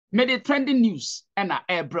Me the trending news and a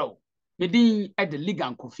air bro. Me din at the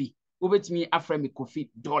Ligan Kofi. Over to me after me Kofi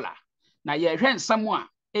dollar. Na ye rent someone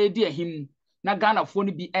dear him na Ghana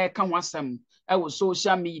phone be air can wasam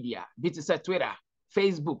social media bit is Twitter,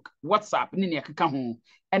 Facebook, WhatsApp ni ne keka ho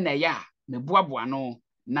na ya me boaboa no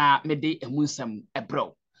na me de emunsam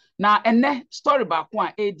bro. Na enne story ba ko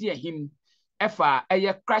a dear him efa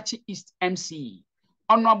Krachi East MCE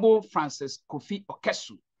Honorable Francis Kofi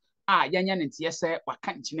Okesu a yanya ntie se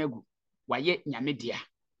waka nchinagu waye nyamedia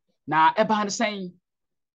na eba ne sen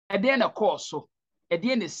ede na course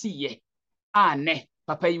ede na siye a ne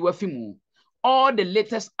papa yi wafimu all the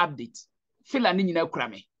latest updates fila ni nyina kura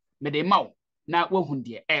me de maw na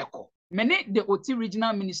wahunde eko me ne the Oti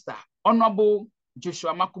Regional Minister Honorable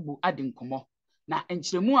Joshua Makubu adinkomo na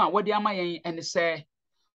enchiremu a wode amayen ene se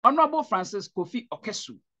Honorable Francis Kofi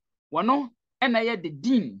Okesu wono ena ye the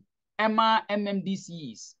dean Emma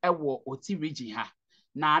MMDCs ewo Oti Region ha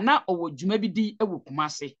na owo dwuma bi di ewo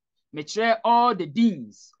Kumasi me kire all the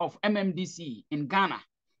deans of MMDC in Ghana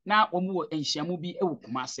na omu wo enhyiamu bi ewo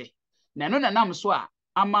Kumasi na no nam so a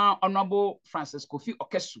ama Honorable Francis Kofi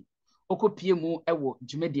Okesu okopie mu ewo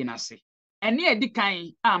dwumadi na se ene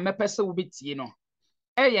edikan a mepese wo betie no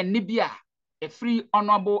eye ne bi a free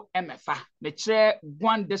Honorable MFA me kire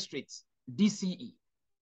Gwan District DCE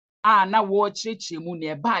na wo chirechiremu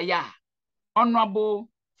ne ba ya Honorable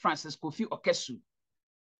Francis Kofi Okesu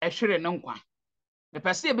ehwere ne nkwa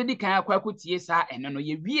mepese ebedikan akwakotie sa ene no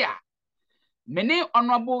ye wi a mene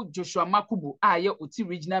Honorable Joshua Makubu ye Oti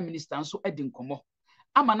Regional Minister nso adinkomo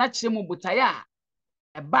ama na chiremu butaya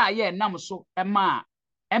ba ye nam so ema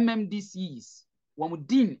MMDCs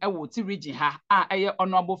wamudin ewo Oti Region ha eye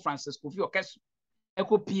Honorable Francis Kofi Okesu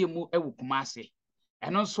ekopie mu ewo Kumasi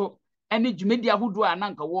eno nso ene dwumedi ahodo a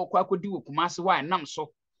nanka wo kwakodi wo Kumasi wa nam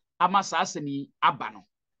so ama saasemi aba no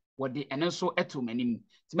wode ene nso eto manim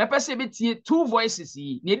ti mepese betie two voices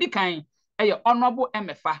yi ne edikan eye Honorable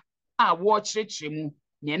MFA a wo chirechiremu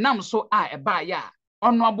ne nam so eba ya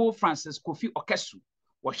Honorable Francis Kofi Okesu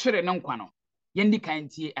wo hwere ne nkwa no yendi kan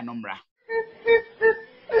tie enomra.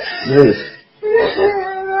 Yes.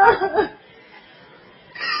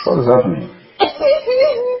 What is happening?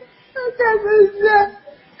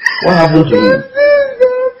 What happened to you?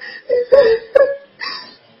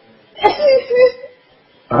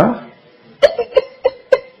 Huh?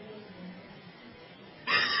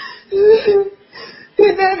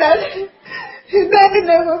 He died in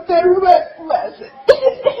a hotel room at Kumasi.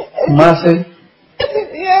 Kumasi?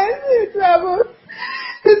 Yes, he traveled.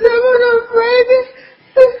 He traveled on Friday.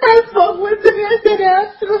 I spoke with him yesterday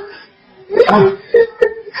after.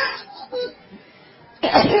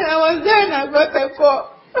 I was there and I got a call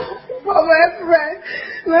from my friend.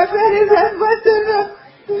 My friend is hospital.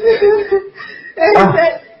 And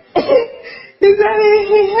he said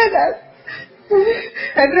he had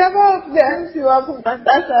a driver of the MCE from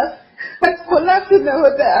Natasha has collapsed in the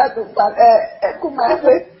hotel at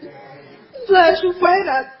Kumasi. So I should find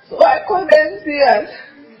out. So I called the MCE.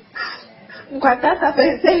 Nkwatata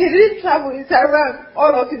said he didn't travel, he's around.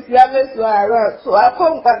 All of his brothers were around. So I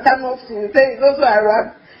called Nkwatata to say he's also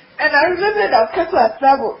around. And I remember that Okesu had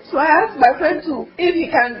traveled. So I asked my friend if he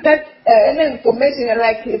can get any information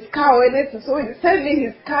like his car or anything. So he sent me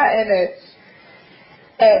his car and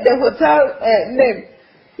the hotel name.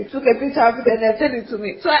 He took a picture of it and sent it to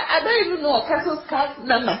me. So I don't even know Okesu's car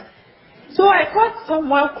number. So I called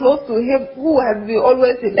someone close to him who has been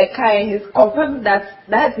always in the car and he's confirmed that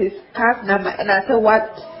that's his car number. And I said,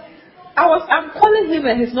 what? I'm calling him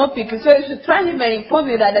and he's not picking. So you should try him and inform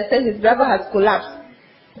me that they said his driver has collapsed.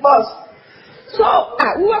 Boss. So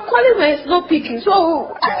we were calling him and he's not picking.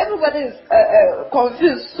 So everybody is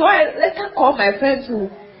confused. So I later called my friend to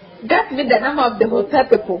get me the number of the hotel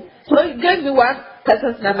people. So he gave me one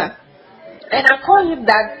person's number. And I called him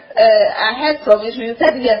that I had some issue. He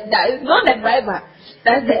said, yes, that is not the driver.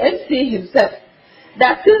 That's the MCE himself.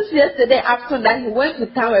 That since yesterday afternoon that he went to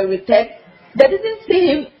town and returned, they didn't see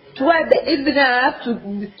him toward the evening up to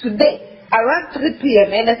today, around 3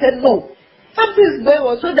 p.m. And I said, no, something is going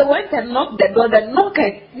on. So they went and knocked the door. The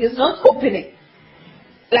knocker is not opening.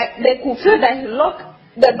 Like they could feel that he locked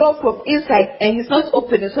the door from inside and he's not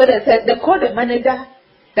opening. So they said, they called the manager.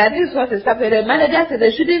 That this was the happening. The manager said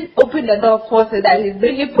they shouldn't open the door first, that he's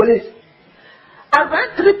bringing police.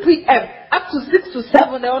 Around 3 p.m., up to 6 to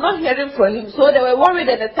 7, they were not hearing from him. So they were worried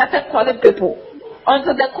and they started calling people.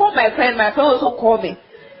 Until they called my friend also called me.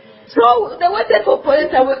 So they waited for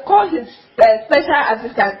police and we called his special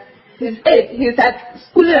assistant, his aide. He's at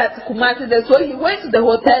school at Kumasi, so he went to the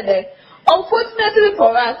hotel there. Unfortunately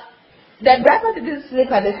for us, the driver didn't sleep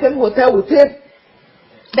at the same hotel with him.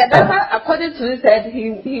 The doctor, according to him, said he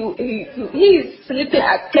is sleeping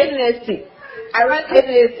at KNST, around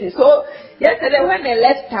KNST. So yesterday when they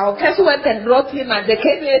left town, Okesu went and brought him at the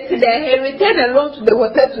KNST. Then he returned alone to the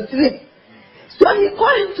hotel to sleep. So he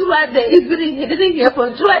called him throughout the evening. He didn't hear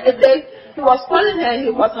from him. Throughout the day, he was calling her. He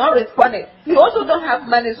was not responding. He also don't have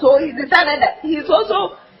money, so he decided that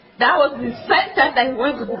that was the first time that he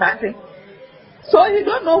went to Kumasi. So he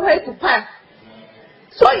don't know where to pass.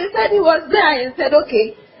 So he said he was there and said,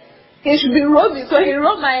 okay, he should be roaming. So he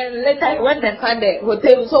roamed and later he went and found the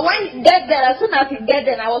hotel. So when he get there, as soon as he get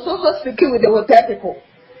there, I was also speaking with the hotel people.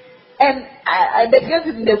 And they gave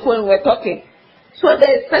him the phone, we were talking. So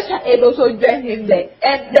the special aid also joined him there.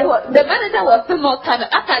 And the manager was still not coming.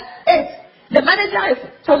 After 8, the manager is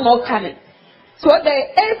still not coming. So the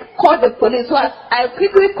aide called the police. So I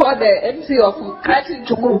quickly called the MCE of Krachi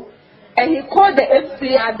to go. And he called the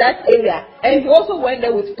MCE at that area. And he also went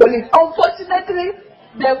there with police. Unfortunately,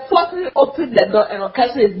 they forcibly opened the door and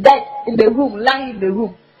Okesu is dead in the room, lying in the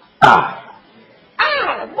room. Boss,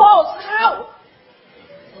 how?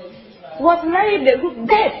 Was lying in the room,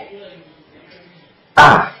 dead.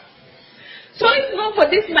 So if not for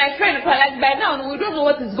this, my friend, like by now, we don't know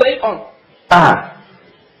what is going on. How?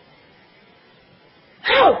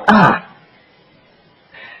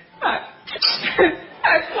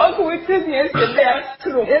 I spoke with him yesterday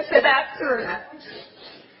afternoon.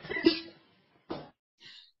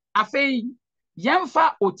 Afei,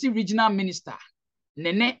 Yamfa Oti Regional Minister,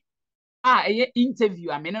 Nene,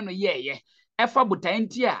 interview, I mean, Efa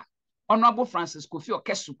Butaintia, Honorable Francis Kofi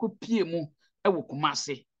Okesu, Kopiemu, Ewo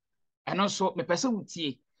Kumasi. And also, me person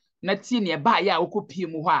wutie, na tie ne ba ya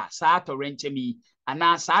Okopiemu ha, sa to renchemi,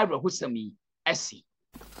 ana sa husami, esi.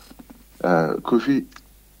 Kofi,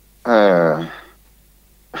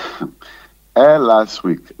 last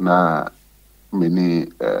week, na many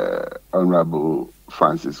Honorable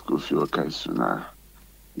Francis Kofi Okesu na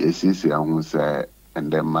yesisi ahun say and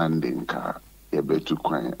the manding ka yebetu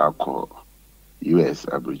kwan akọ US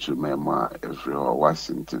abrichu memo every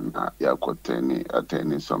Washington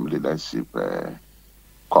attending some leadership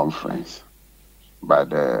conference.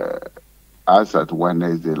 But as at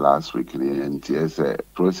Wednesday last week, the NTS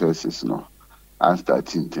processes no and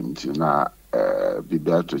starting to na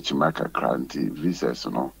bibia to chimaka kranti visas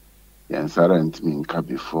no yansarant minka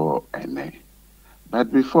before ene.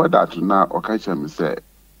 But before that, now, Okachem say,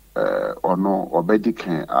 ono obedi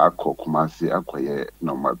can akọ Kumasi akọye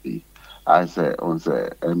normal B. I say on say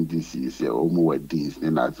MDC say omu weddings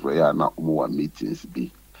in as we are not omu meetings be,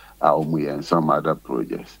 omu and some other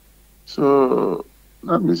projects. So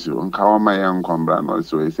let me see. On Kawama young Combran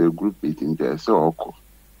also it's a group meeting there. So oko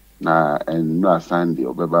na and no Sunday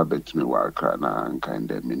obeba betumi wakra na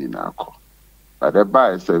nkinde mini na akọ. But the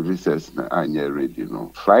buy services na anye ready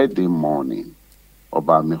no Friday morning.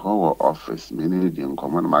 Oba me ho office me ne di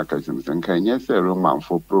nkomo na market me sen kan yes room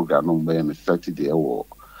for program no be Saturday wo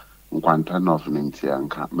nkwanta no of nintia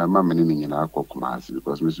nka mema me ne nyina akọ Kumasi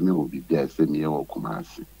because me will be there say me wo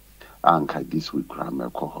Kumasi anka this week ram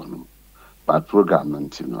ekọ ho no but program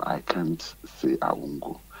no I can't say I won't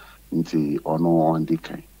go nti ono on the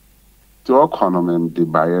kan to economy the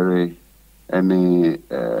bayere any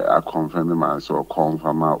a confirm man so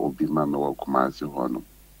confirm obi ma me wo Kumasi ho no.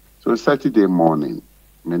 So Saturday morning,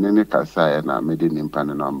 menene kasa na made nimpa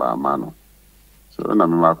number amano. So na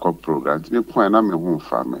me makọ program. The point na me hu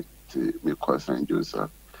fa me to me call St.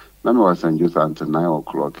 Joseph. Na me was St. Joseph until 9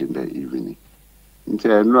 o'clock in the evening.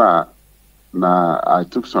 Until I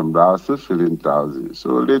took some browse, still feeling drowsy.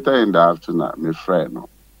 So later in the afternoon, my friend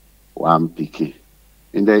one picky.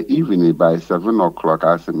 In the evening by 7 o'clock,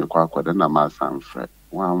 I said me kwa then I'm some friend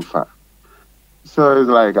one fa. So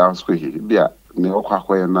it's like I was squeaky. Yeah. Ne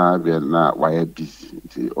okwakoye na be na why busy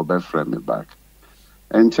nti obefrɛ me back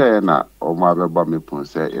enche na omo abeba me pon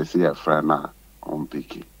say ese ya friend na on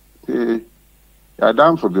piki ya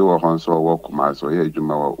dan for be wo hon so wo kuma so ye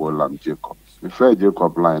adwuma wo lam Jacob me frɛ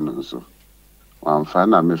Jacob line nso wan fa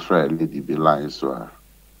na me frɛ lady be line so a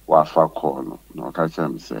wa fa call no ka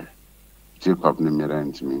chem say Jacob ni me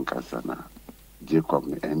rent me nkasa na Jacob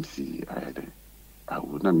ni MCE ayede I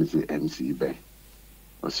would not say MCE be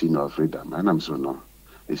or senior freedom, and I'm so no,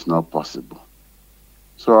 it's not possible.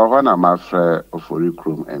 So when I'm afraid of a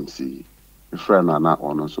recruit MCE, a friend and not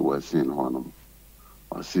on so we're seeing one.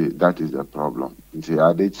 Or see that is the problem. See,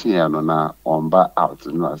 I did see na on back out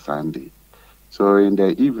no Sunday. So in the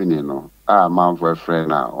evening, no, man for a friend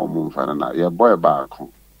now or moon for na your boy back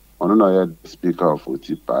home. On no speaker of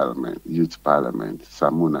Oti Parliament, Youth Parliament,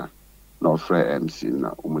 Samuna, no friend MC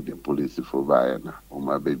na the police for Bayana,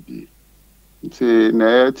 my baby. See,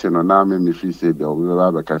 na no na me feel say be we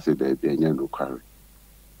ba ka say there be anya no kware.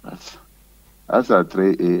 As at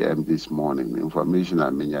 3 a.m. this morning, information I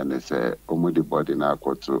mean, and say, the body now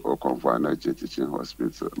go to Okomfo Anokye Teaching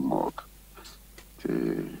Hospital morgue.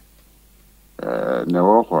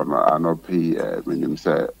 No one I no pay. Meaning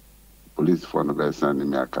say police for no be send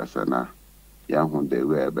me akasana. Young they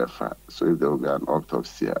were befa. So if there will be an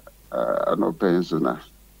autopsy, I no pay so na.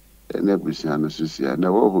 Nebusiano Susia.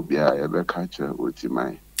 No one will be a be catcher Oti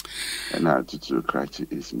my. And I to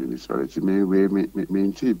Krachi East municipality. Me be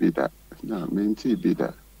that. No, be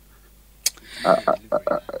that.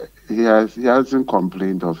 He hasn't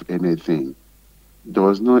complained of anything. There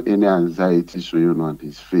was no any anxiety showing on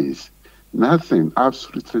his face. Nothing,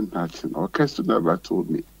 absolutely nothing. Okesu never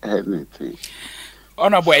told me anything.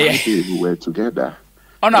 Honorable, we were together.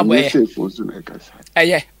 Honorable,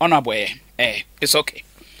 yeah, honorable, it's okay.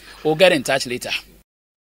 We'll get in touch later.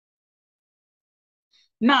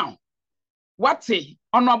 Now, what's a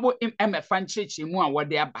honorable MFan Church in Mua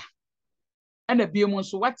Wadiaba? And a Biomon,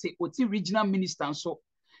 so what's a Oti Regional Minister so?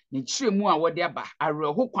 Nichi Mua Wadiaba, a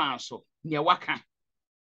real Hokwanso, near Waka.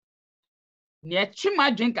 Near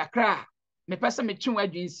Chima drink a cra, me person me chuma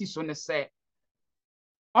drink si on the say.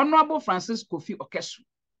 Honorable Kofi Okesu.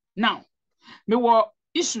 Now, me were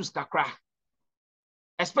issues kakra,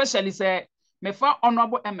 especially say, me fa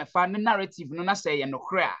honorable MFA narrative no na say ye no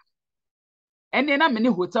kra. And then many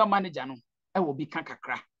hotel manager no, I will be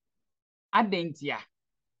kakra. Adentia.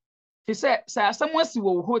 He said, sir, someone see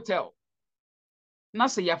wo hotel. Na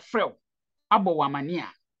say ya frel, abo wamania.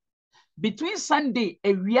 Between Sunday,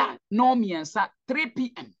 area no miensa 3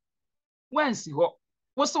 p.m. Wednesday ho,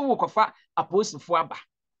 what's the work of a post for aba?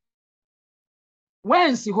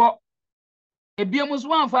 Wednesday ho, a biomus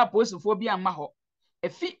one for a post for be a maho. A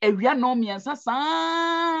fee area no miensa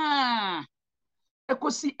sa.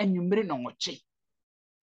 Eko si enyumere no ngoche.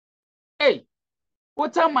 Hey,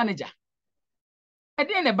 hotel manager. E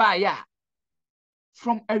dey ne ba ya.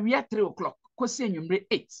 From area 3 o'clock, kosi enyumere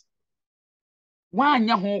 8.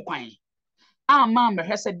 Wanya ho kwan. Ma me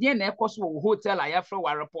hese dey na ekoso wo hotel ayafre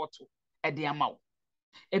wa report e dey amawo.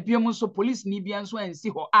 Ebiem so police ni bia nso ansi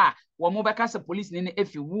ho wo mo beka se police ni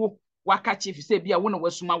efi wo waka chief se bia wo na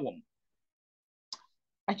wasuma wom.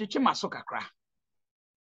 Atwetwe maso kakra.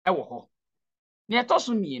 E wo ho. Ne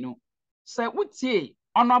etoso mienu. Se wutie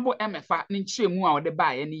honorable MFA ni nkyeremu a wode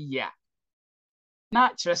baaye ni yi a. Na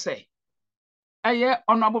kire se eye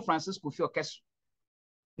honorable Kofi Okesu.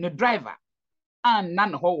 Ne driver na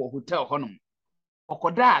ne ho wo hotel honom.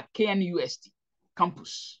 Okoda KNUST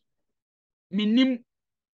campus. Minim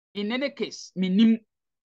in any case, minim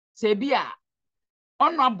sebia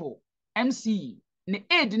honorable MCE ne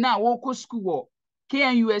aid na woko school wo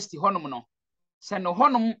KNUST honom no. Se no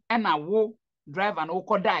honom na wo driver no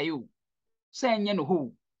okoda yo. Se enye no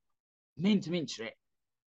ho. Mentimi nkyere.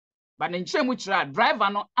 Ba ne nkyere mu kyere driver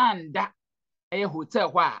no anda eye hotel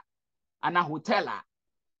ho ana hotel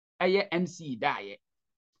eye MCE daaye.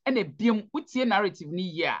 Ene biem utie narrative ni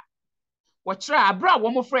ye a wo kyere abra wo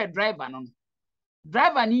mo frɛ driver no.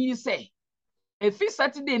 Driver ni say efi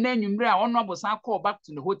Saturday na anwumre a ono abosan call back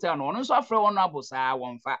to the hotel no ono nso afrɛ ono abosa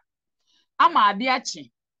wonfa. Ama ade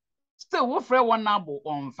achi. Still wo frɛ one abo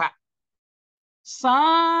onfa.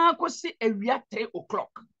 Saa kosi ewia 3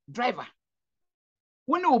 o'clock. Driver.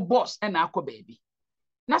 When o boss na akọ baby.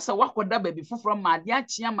 Na se wakoda baby foforo ma ade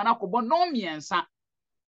achi ama na akọbọ no miensa.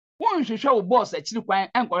 Won hwehwe o boss akiri kwan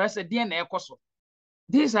enkọrẹ se de na ekoso.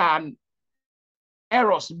 These are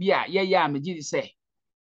errors bia ye amegidi say.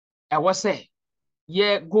 I was say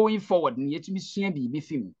ye going forward ni yetumi sua bi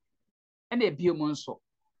film. And e bio mo nso.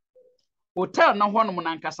 Hotel na hono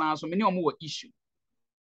na nkasa so me ne omo wo issue.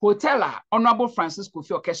 Hotel honorable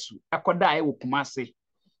Kofi Okesu akoda e wo Kumasi.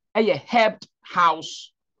 Eye Helped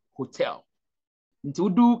House Hotel. Nti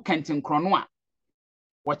udu Kentinkrono a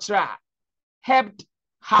wochra Helped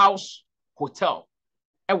House Hotel.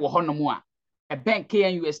 E wo honom a e ben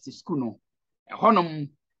KNUST school no. E honom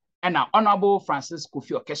na honorable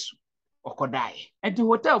Kofi Okesu okodai. And the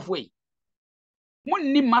hotel way.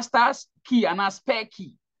 Munni master's key and a spare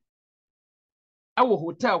key. Our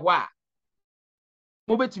hotel wa.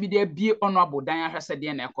 Mobe to be there be honorable dan hase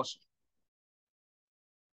de na ekoso.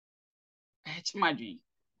 Imagine.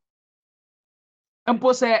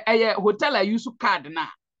 Empo say hotel I use card na.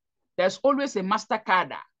 There's always a master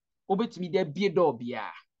card. Obe to be there be door bia.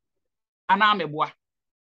 Ana meboa.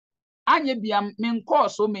 Anye bia me call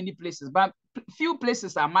so many places but few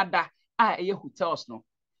places are mother hotels no.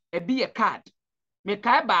 E be a card. Me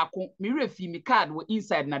kai baako me refi me card were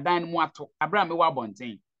inside na dan mu ato abra me wa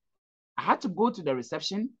bonten. I had to go to the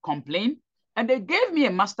reception, complain, and they gave me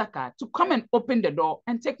a MasterCard to come and open the door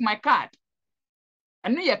and take my card.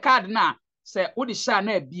 And your card na say wo de sha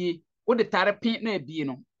na abie wo de tare pin na abie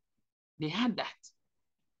no they had that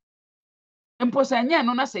mpo say nya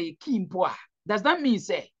no na say key mpo a does that mean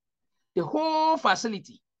say the whole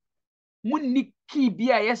facility munni key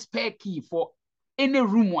be a spare key for any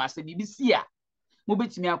room as a BBC a mo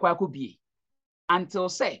betimi akwa akobie until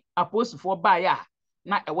say apostle for buy a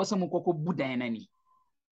na e wo some kokko budan nani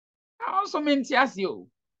also menti asio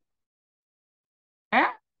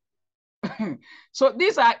so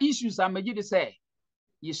these are issues I'm going to say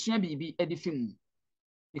you shouldn't be editing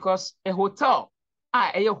because a hotel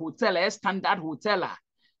a hotel a standard hotel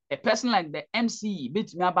a person like the MCE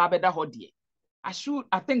bit me about better hodie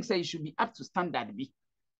I think say you should be up to standard be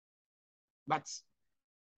but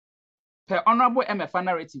per honorable MFA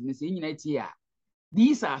narrative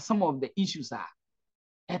these are some of the issues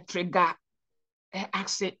a trigger a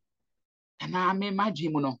access and I may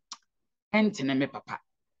imagine no entene me papa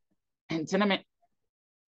entene me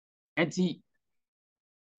enti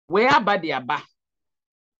we abade aba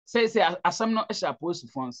say asam no e sha post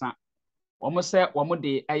fonsa omo say omo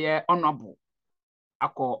de eye honorable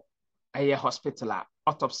akọ eye hospital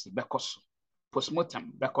autopsy bekoso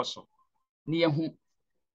postmortem bekoso ni yehu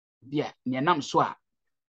bia ni nam so a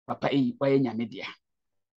papa yi oye nyame dia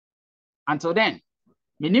until then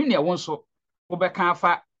menim ne won so obeka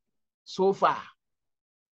afa so far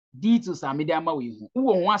details are media ma we hu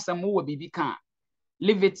wo ho asem wo bibi kan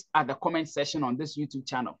leave it at the comment section on this YouTube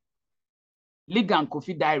channel. Ligan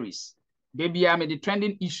Kofi Diaries. Baby, I'm the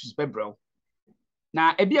trending issues, bro.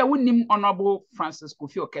 Now, a beer winning honorable Francis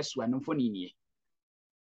Kofi Okesu and Mfonini.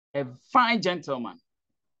 A fine gentleman,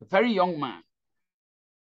 a very young man.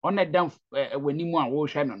 On a down when you want to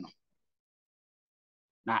Shannon.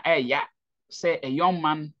 Now, yeah, say a young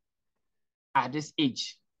man at this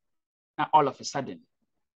age, now all of a sudden,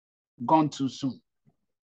 gone too soon.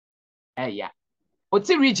 Yeah.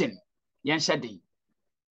 Oti Region, yan shedding.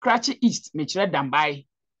 Krachi East, Michelle Dambai,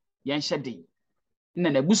 yan shedding.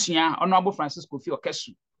 Nene Busia, Honorable Francis Kofi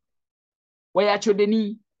Okesu. Where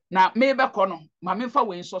actually, now maybe kono, Mamifa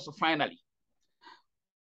win source finally.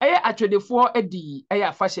 Aya actually 4 edi,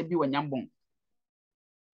 aya fashe bi wanyambon.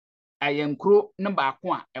 Aya nkro number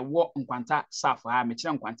akwa, e wo nkwanta safa,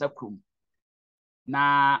 Michelle nkwanta krum.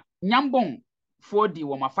 Na nyambon 4D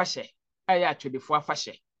wama fashe, aya actually 4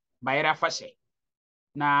 fashe, bayera fashe.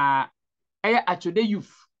 Na aya atude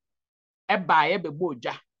youth eba ye bebo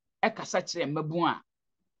dwa e kasa kire mabu a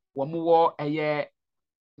wo mo wo eye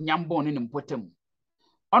nyambon ne mpotam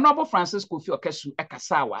Honorable Francis Kofi Okesu e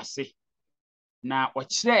kasa awase na o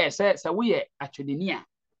kire se wo ye atude ni a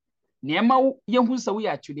ne ema ye hu se wo ye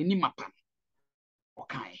atude ni mapa o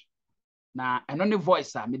kan na eno ne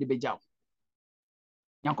voice a me de bejaw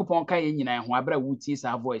Yankopon kan ye nyina ho abra wuti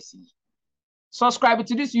sa voice yi subscribe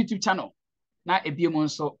to this YouTube channel. Na ebiem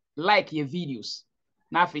nso like your videos.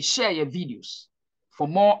 Na afi share your videos for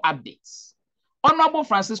more updates. Honorable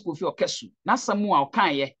Francis Kofi Okesu na samu a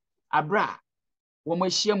okan ye abra wo mo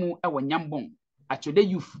ahia mu e wo nyambon atwede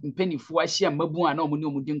youth mpanifo ahia mabu a na omo ne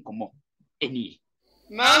omo di nkomo enie.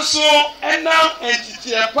 Nanso enam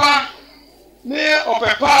entitiepa ne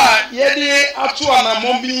opepa ye de atu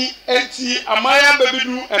anamombi enti amaya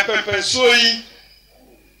bebidu empempenso yi.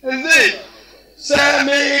 Eze say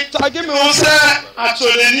me tagi me on say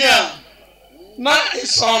atolenia na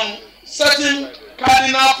is on certain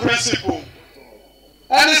cardinal principle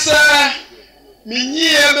and say me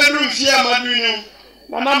nyie bedru fia madunu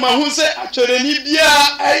na mahu say atoleni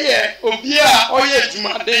bia eye obi a oye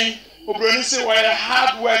jumaden obroni say we are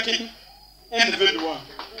hard working individual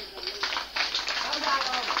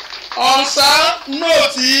on sa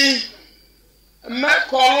note me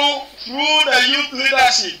call through the youth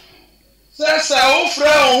leadership. Sese ofre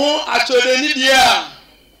ohun atode ni dia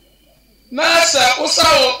na se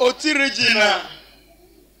usa Oti Region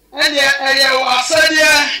eye wa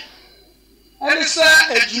sadia ene se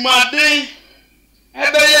ejumade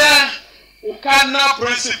ebeye ukana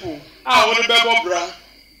principle a woni bebo bra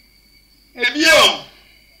ebio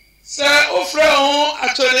se ofre ohun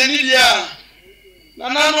atode ni dia na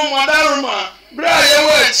nanu madaruma bra ye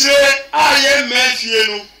wa chire aye mafie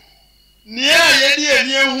no Nia yedi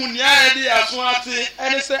eni ehu nia yedi aso ate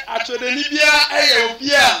ene se atwede ni bia eye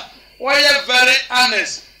obi a woye very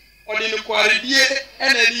honest odi ni kwaredie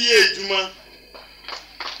ene di ye edwuma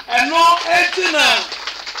eno etina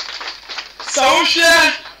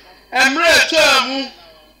sawhwe emre twamu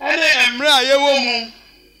ene emre ayewo mu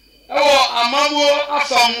ewo amabuo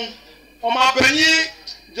afamu omapanyi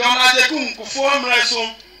John Adekum kufo emre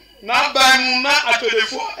so na banu na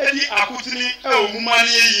atwedefo edi akutini ewo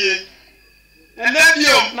mumani yeye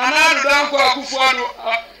Enebio na na do dan kwa kufuado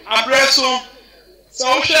abreso sɛ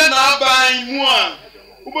wohwɛ n'aban mu a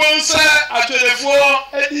wobɛhu sɛ atwedefoɔ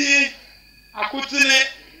adi akotene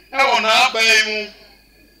ɛwɔ n'aban mu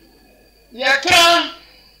yɛka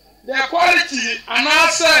the quality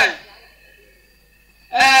anaasɛ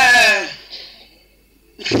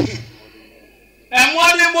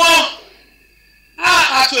ɛmmɔdemmɔ a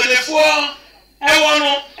atwedefoɔ ɛwɔ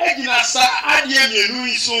no egyina saa adeɛ mmienu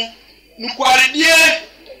yi so nukwaredeɛ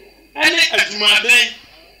ɛne adwumaden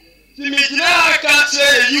ti megyina aka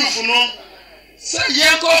kyerɛ yɛyifo no sɛ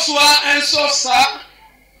yɛnkɔ so a ɛnsɔ saa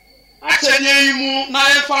akyɛdeɛ yi mu na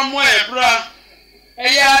yɛmfa mmɔ ɛbra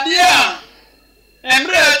ɛyɛ adeɛ a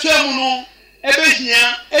mmerɛ a atwa mu no ɛbɛhia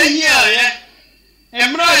ɛhiayɛ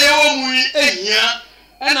mmerɛ a yɛwɔ mu yi ɛhia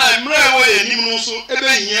ɛna mmerɛ a ɛwɔ yɛnim no so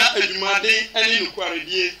ɛbɛhia adwumaden ɛne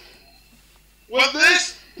nukwaredeɛ. With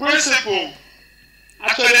this principle,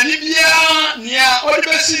 atwedani biara nea ɔde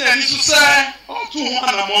bɛsi n'ani so sɛ ɔto ho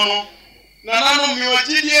anammɔ no nananom mi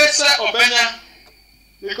ogyidie sɛ ɔbɛnya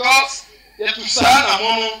because yɛto saa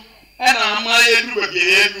anammɔ no ɛna ama yɛduru baabi a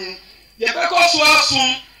yɛduru yɛbɛkɔ so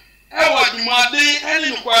asom ɛwɔ adwumaden ɛne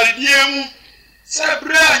nokwaredie mu sɛ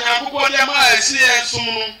berɛ a Nyankopɔn de ama ɛsi yɛn som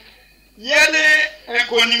no yɛde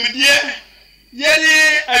nkonimdie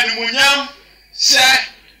yɛde animuonyam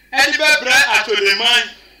hyɛ ɛde bɛbrɛ atwedeman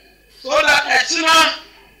so that ɛkyena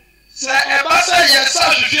sɛ ɛba sɛ yɛsa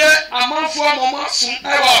hwehwɛ amanfoɔ mɔmɔ som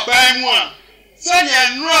ɛwɔ aban mu a sɛnea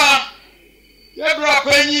nnura yɛbrɛ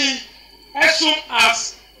panyin ɛsom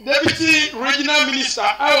as deputy regional minister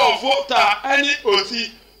ɛwɔ Volta ɛne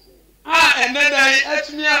Oti a ɛnɛ da yi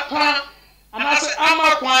ɛtumi apa anaasɛ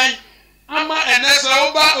ama kwan ama ɛnɛ sɛ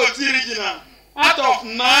woba Oti Regional out of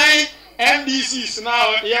 9 MDCs na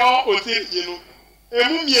yɛwɔ Oti Region no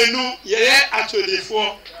emu mienu yɛyɛ atwedefoɔ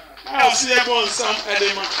a ɔsi ɛbɔ nsam ɛde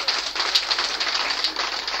ma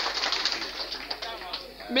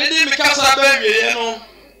mede me kasa bɛwieɛ no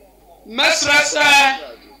mɛsrɛ sɛ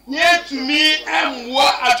yɛtumi ɛmmoa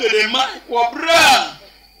atwedeman wɔ berɛ a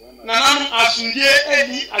nananom asomdwie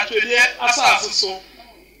ani atwedeɛ asase so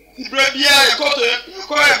ti berɛ biara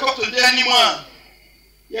yɛkɔtɔdeɛ anim a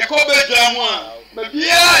yɛkɔ bɛdwa mu a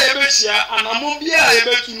baabiara yɛbɛhyia anammɔn biara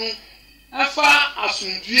yɛbɛtu no ɛfa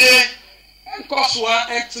asomdwie nkɔsoa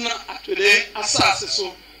ɛtena atwede asase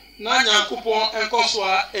so na Nyankopɔn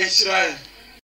nkɔsoa ɛnhyira yɛn.